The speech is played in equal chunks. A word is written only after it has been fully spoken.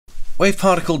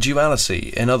Wave-particle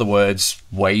duality, in other words,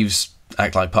 waves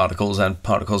act like particles and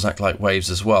particles act like waves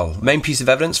as well. The main piece of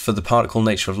evidence for the particle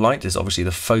nature of light is obviously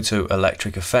the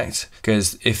photoelectric effect,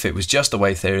 because if it was just a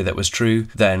wave theory that was true,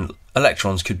 then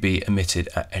electrons could be emitted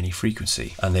at any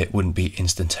frequency and it wouldn't be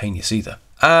instantaneous either.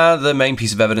 The main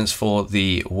piece of evidence for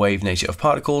the wave nature of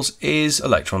particles is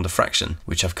electron diffraction,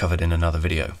 which I've covered in another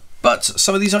video. But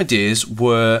some of these ideas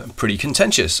were pretty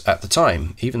contentious at the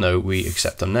time, even though we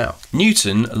accept them now.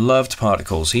 Newton loved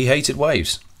particles, he hated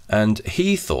waves. And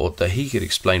he thought that he could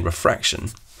explain refraction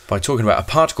by talking about a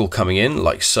particle coming in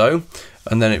like so,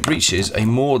 and then it reaches a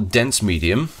more dense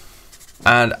medium,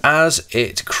 and as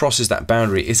it crosses that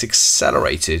boundary, it's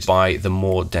accelerated by the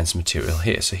more dense material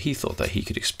here. So he thought that he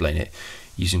could explain it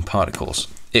using particles.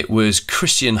 It was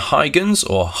Christian Huygens,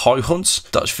 or Huygens,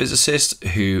 Dutch physicist,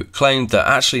 who claimed that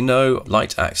actually no,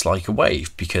 light acts like a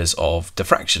wave because of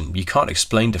diffraction. You can't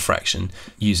explain diffraction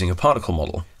using a particle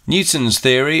model. Newton's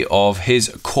theory of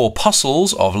his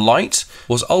corpuscles of light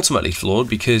was ultimately flawed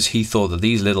because he thought that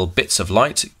these little bits of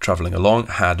light travelling along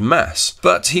had mass.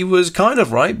 But he was kind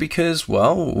of right because,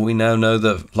 well, we now know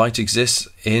that light exists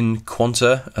in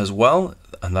quanta as well,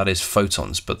 and that is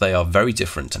photons, but they are very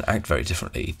different and act very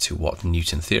differently to what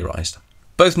Newton theorized.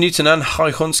 Both Newton and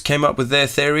Huygens came up with their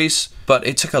theories, but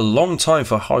it took a long time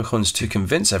for Huygens to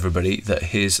convince everybody that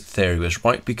his theory was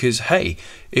right because, hey,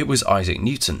 it was Isaac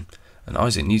Newton. And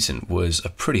Isaac Newton was a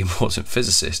pretty important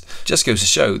physicist. Just goes to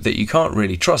show that you can't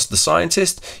really trust the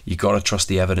scientist, you got to trust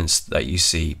the evidence that you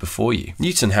see before you.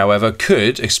 Newton, however,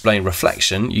 could explain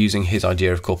reflection using his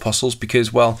idea of corpuscles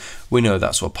because, well, we know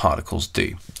that's what particles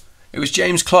do. It was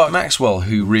James Clerk Maxwell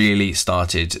who really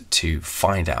started to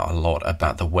find out a lot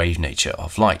about the wave nature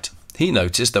of light. He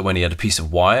noticed that when he had a piece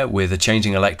of wire with a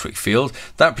changing electric field,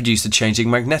 that produced a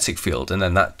changing magnetic field, and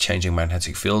then that changing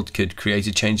magnetic field could create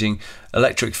a changing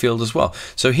electric field as well.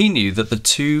 So he knew that the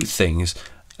two things,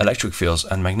 electric fields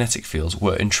and magnetic fields,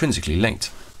 were intrinsically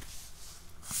linked.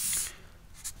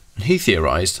 And he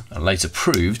theorized, and later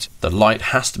proved, that light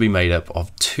has to be made up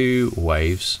of two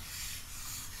waves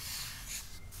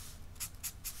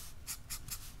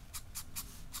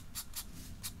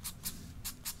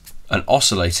an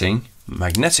oscillating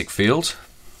magnetic field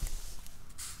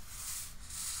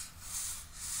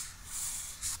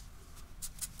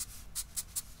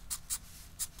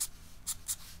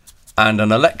and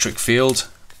an electric field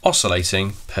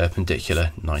oscillating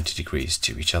perpendicular 90 degrees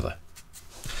to each other.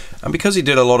 And because he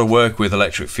did a lot of work with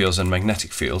electric fields and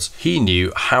magnetic fields, he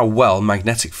knew how well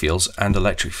magnetic fields and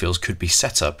electric fields could be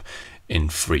set up in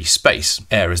free space.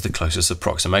 Air is the closest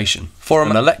approximation. For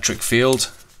an electric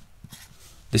field,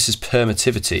 this is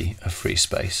permittivity of free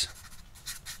space.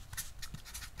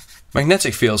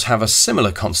 Magnetic fields have a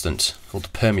similar constant called the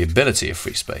permeability of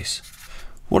free space.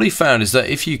 What he found is that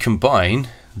if you combine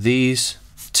these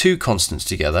two constants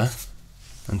together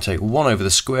and take 1 over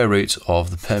the square root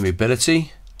of the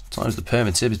permeability times the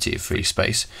permittivity of free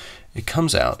space, it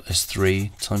comes out as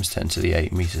 3 times 10 to the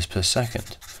 8 meters per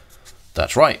second.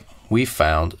 That's right, we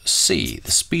found c,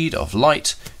 the speed of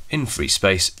light in free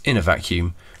space in a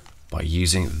vacuum, by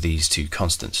using these two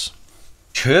constants.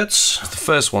 Hertz was the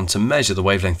first one to measure the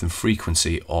wavelength and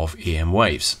frequency of EM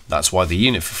waves. That's why the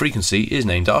unit for frequency is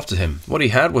named after him. What he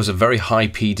had was a very high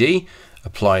PD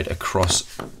applied across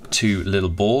two little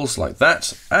balls like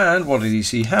that, and what did he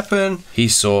see happen? He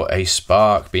saw a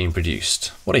spark being produced.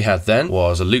 What he had then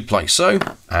was a loop like so,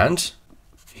 and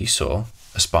he saw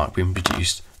a spark being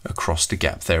produced across the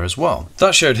gap there as well.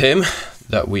 That showed him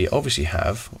that we obviously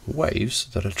have waves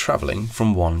that are traveling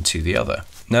from one to the other.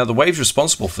 Now, the waves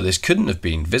responsible for this couldn't have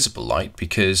been visible light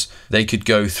because they could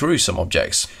go through some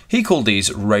objects. He called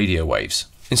these radio waves.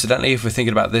 Incidentally, if we're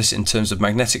thinking about this in terms of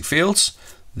magnetic fields,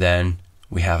 then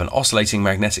we have an oscillating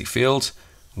magnetic field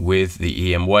with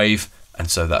the EM wave, and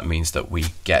so that means that we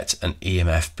get an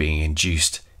EMF being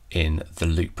induced in the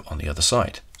loop on the other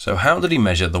side. So how did he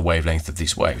measure the wavelength of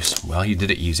these waves? Well, he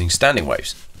did it using standing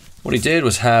waves. What he did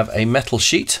was have a metal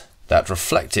sheet that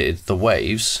reflected the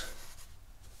waves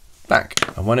back,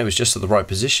 and when it was just at the right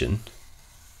position,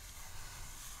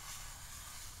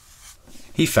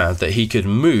 he found that he could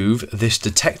move this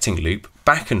detecting loop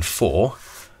back and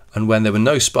forth, and when there were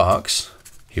no sparks,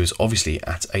 he was obviously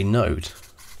at a node.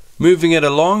 Moving it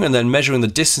along and then measuring the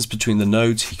distance between the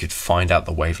nodes, he could find out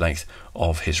the wavelength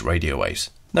of his radio waves.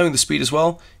 Knowing the speed as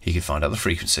well, he could find out the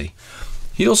frequency.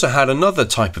 He also had another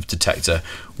type of detector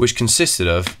which consisted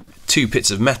of two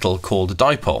bits of metal called a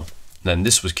dipole. Then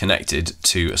this was connected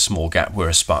to a small gap where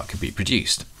a spark could be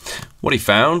produced. What he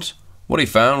found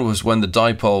was when the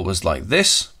dipole was like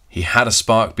this, he had a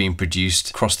spark being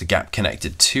produced across the gap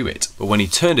connected to it. But when he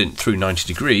turned it through 90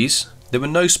 degrees, there were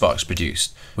no sparks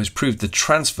produced, which proved the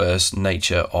transverse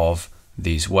nature of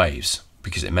these waves,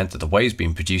 because it meant that the waves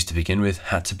being produced to begin with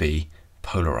had to be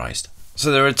polarized.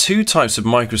 So there are two types of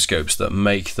microscopes that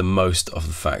make the most of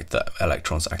the fact that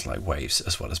electrons act like waves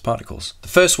as well as particles. The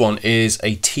first one is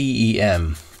a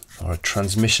TEM, or a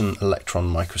transmission electron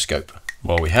microscope.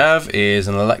 What we have is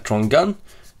an electron gun,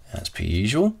 as per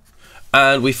usual,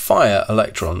 and we fire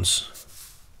electrons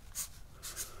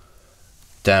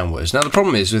downwards. Now the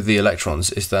problem is with the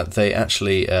electrons is that they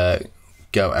actually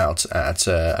go out at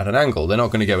an angle. They're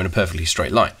not going to go in a perfectly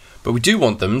straight line. But we do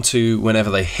want them to,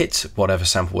 whenever they hit whatever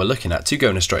sample we're looking at, to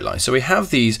go in a straight line. So we have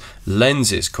these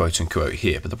lenses, quote unquote,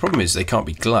 here. But the problem is they can't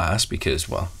be glass because,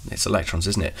 well, it's electrons,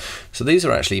 isn't it? So these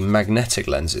are actually magnetic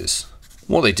lenses.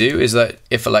 What they do is that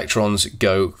if electrons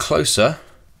go closer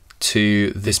to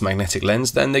this magnetic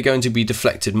lens, then they're going to be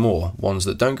deflected more. Ones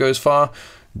that don't go as far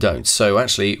don't. So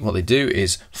actually what they do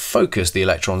is focus the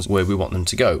electrons where we want them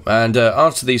to go. And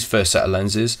after these first set of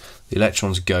lenses, the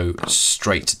electrons go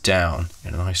straight down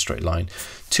in a nice straight line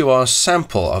to our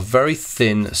sample, a very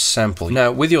thin sample.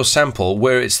 Now with your sample,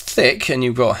 where it's thick and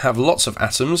you've got have lots of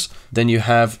atoms, then you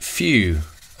have few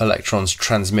electrons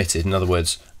transmitted, in other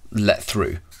words, let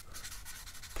through,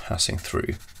 passing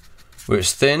through. Where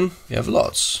it's thin, you have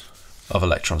lots of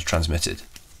electrons transmitted.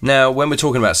 Now, when we're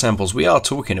talking about samples, we are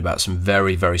talking about some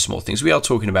very, very small things. We are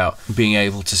talking about being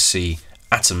able to see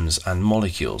atoms and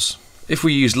molecules. If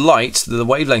we use light, the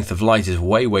wavelength of light is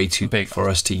way, way too big for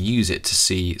us to use it to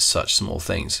see such small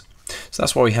things. So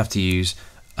that's why we have to use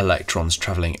electrons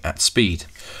traveling at speed.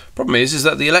 Problem is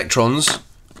that the electrons,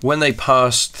 when they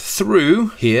pass through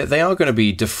here, they are going to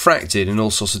be diffracted in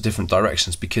all sorts of different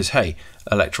directions because, hey,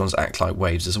 electrons act like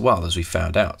waves as well, as we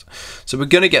found out. So we're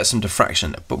going to get some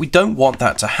diffraction, but we don't want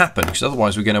that to happen because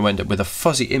otherwise we're going to end up with a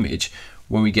fuzzy image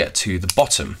when we get to the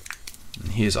bottom.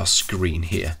 And here's our screen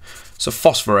here. It's a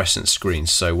phosphorescent screen,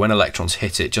 so when electrons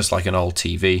hit it, just like an old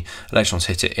TV, electrons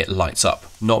hit it, it lights up.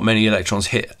 Not many electrons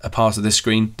hit a part of this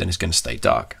screen, then it's going to stay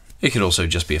dark. It could also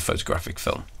just be a photographic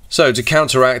film. So to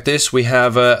counteract this, we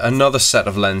have another set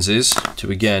of lenses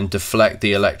to again deflect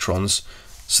the electrons,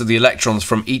 so the electrons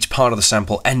from each part of the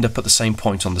sample end up at the same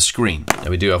point on the screen.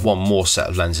 Now we do have one more set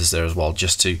of lenses there as well,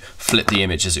 just to flip the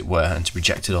image as it were and to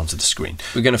project it onto the screen.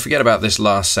 We're going to forget about this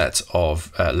last set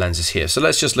of lenses here. So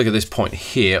let's just look at this point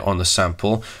here on the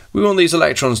sample. We want these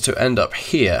electrons to end up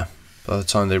here by the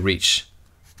time they reach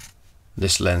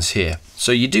this lens here.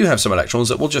 So you do have some electrons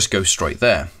that will just go straight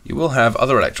there. You will have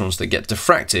other electrons that get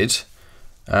diffracted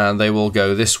and they will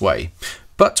go this way.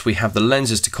 But we have the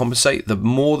lenses to compensate. The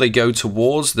more they go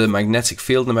towards the magnetic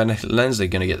field, the magnetic lens, they're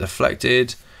going to get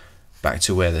deflected back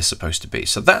to where they're supposed to be.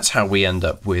 So that's how we end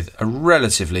up with a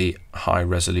relatively high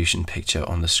resolution picture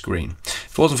on the screen.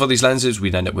 If it wasn't for these lenses,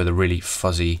 we'd end up with a really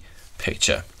fuzzy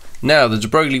picture. Now the de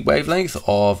Broglie wavelength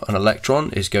of an electron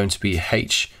is going to be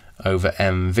h over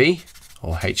mv,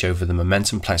 or h over the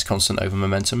momentum, Planck's constant over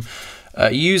momentum.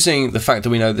 Using the fact that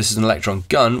we know this is an electron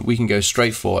gun, we can go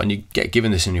straight for, and you get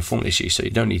given this in your formula sheet, so you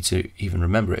don't need to even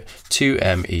remember it, 2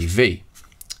 MeV,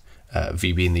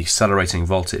 V being the accelerating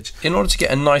voltage. In order to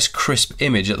get a nice crisp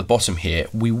image at the bottom here,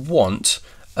 we want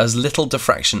as little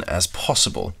diffraction as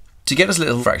possible. To get as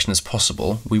little diffraction as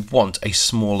possible, we want a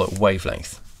smaller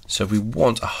wavelength. So if we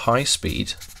want a high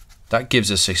speed, that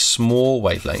gives us a small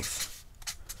wavelength,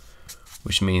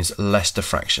 which means less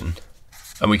diffraction.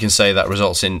 And we can say that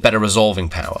results in better resolving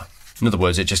power. In other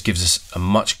words, it just gives us a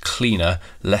much cleaner,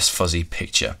 less fuzzy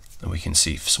picture, and we can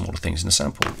see smaller things in the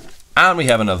sample. And we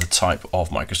have another type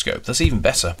of microscope that's even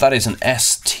better. That is an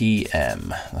STM.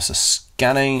 That's a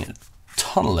scanning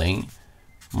tunneling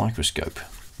microscope.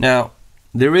 Now,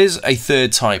 there is a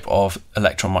third type of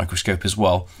electron microscope as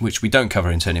well, which we don't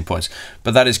cover in Turning Points,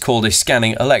 but that is called a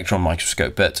scanning electron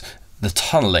microscope. But the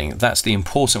tunneling, that's the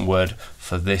important word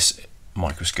for this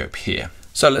microscope here.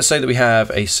 So let's say that we have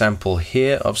a sample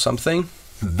here of something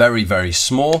very, very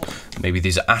small. Maybe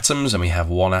these are atoms and we have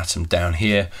one atom down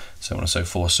here, so on and so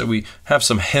forth. So we have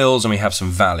some hills and we have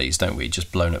some valleys, don't we?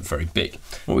 Just blown up very big.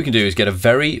 What we can do is get a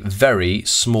very, very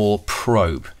small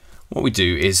probe. What we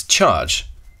do is charge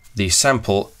the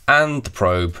sample and the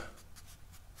probe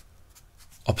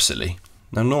oppositely.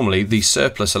 Now normally the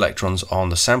surplus electrons on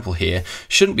the sample here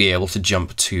shouldn't be able to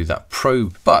jump to that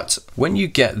probe, but when you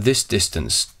get this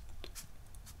distance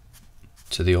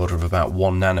to the order of about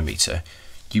 1 nanometer,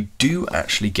 you do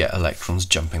actually get electrons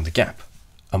jumping the gap,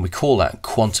 and we call that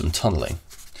quantum tunneling.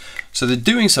 So they're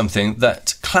doing something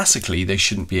that classically they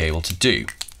shouldn't be able to do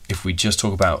if we just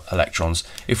talk about electrons,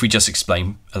 if we just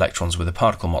explain electrons with a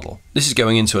particle model. This is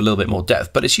going into a little bit more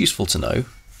depth, but it's useful to know.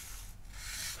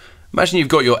 Imagine you've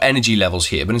got your energy levels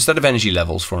here, but instead of energy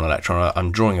levels for an electron,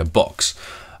 I'm drawing a box.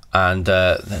 And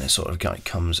then it sort of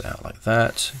comes out like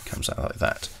that, comes out like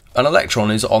that. An electron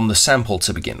is on the sample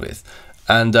to begin with.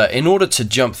 And in order to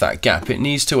jump that gap, it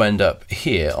needs to end up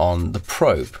here on the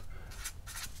probe.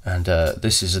 And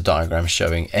this is a diagram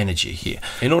showing energy here.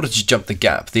 In order to jump the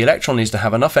gap, the electron needs to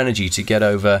have enough energy to get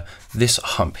over this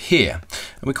hump here.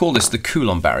 And we call this the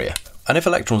Coulomb barrier. And if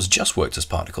electrons just worked as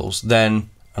particles, then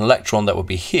an electron that would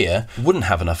be here wouldn't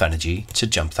have enough energy to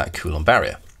jump that Coulomb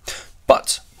barrier.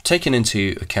 But taking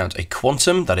into account a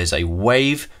quantum, that is a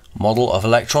wave model of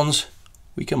electrons,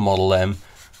 we can model them,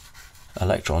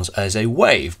 electrons, as a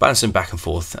wave, bouncing back and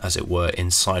forth, as it were,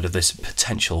 inside of this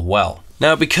potential well.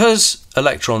 Now, because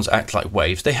electrons act like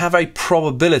waves, they have a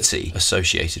probability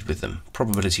associated with them,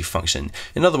 probability function.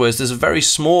 In other words, there's a very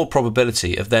small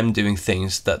probability of them doing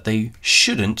things that they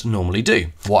shouldn't normally do.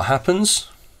 What happens?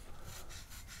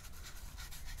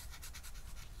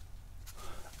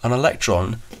 An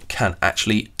electron can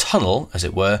actually tunnel, as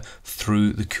it were,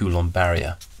 through the Coulomb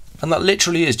barrier. And that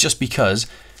literally is just because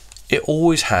it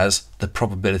always has the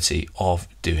probability of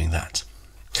doing that.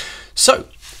 So,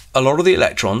 a lot of the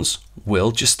electrons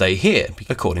will just stay here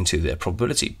according to their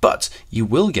probability, but you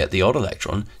will get the odd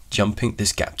electron jumping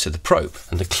this gap to the probe.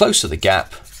 And the closer the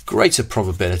gap, greater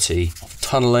probability of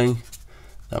tunneling.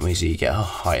 That means that you get a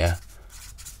higher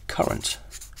current.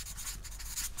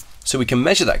 So we can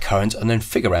measure that current and then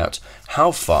figure out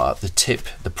how far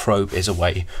the probe is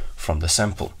away from the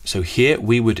sample. So here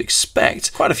we would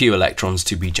expect quite a few electrons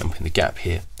to be jumping the gap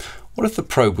here. What if the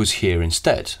probe was here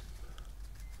instead?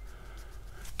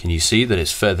 Can you see that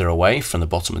it's further away from the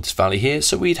bottom of this valley here?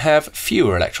 So we'd have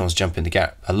fewer electrons jumping the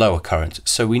gap, a lower current.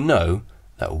 So we know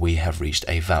that we have reached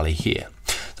a valley here.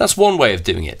 That's one way of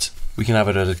doing it. We can have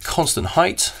it at a constant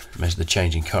height, measure the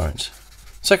change in current.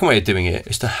 Second way of doing it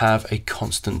is to have a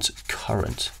constant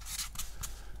current.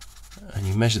 And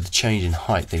you measure the change in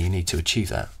height that you need to achieve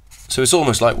that. So it's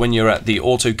almost like when you're at the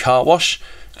auto car wash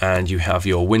and you have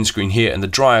your windscreen here and the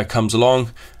dryer comes along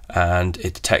and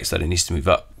it detects that it needs to move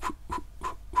up.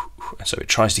 And so it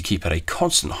tries to keep at a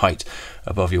constant height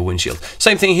above your windshield.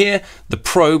 Same thing here, the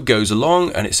probe goes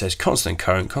along and it says constant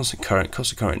current, constant current,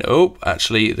 constant current. Oh,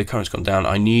 actually the current's gone down.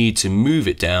 I need to move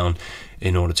it down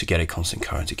in order to get a constant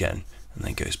current again. And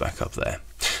then goes back up there.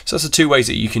 So that's the two ways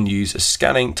that you can use a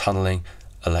scanning, tunneling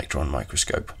electron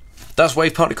microscope. That's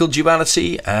wave particle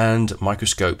duality and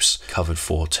microscopes covered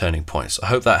for turning points. I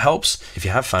hope that helps. If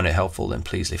you have found it helpful, then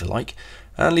please leave a like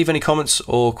and leave any comments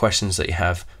or questions that you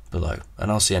have below. And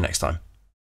I'll see you next time.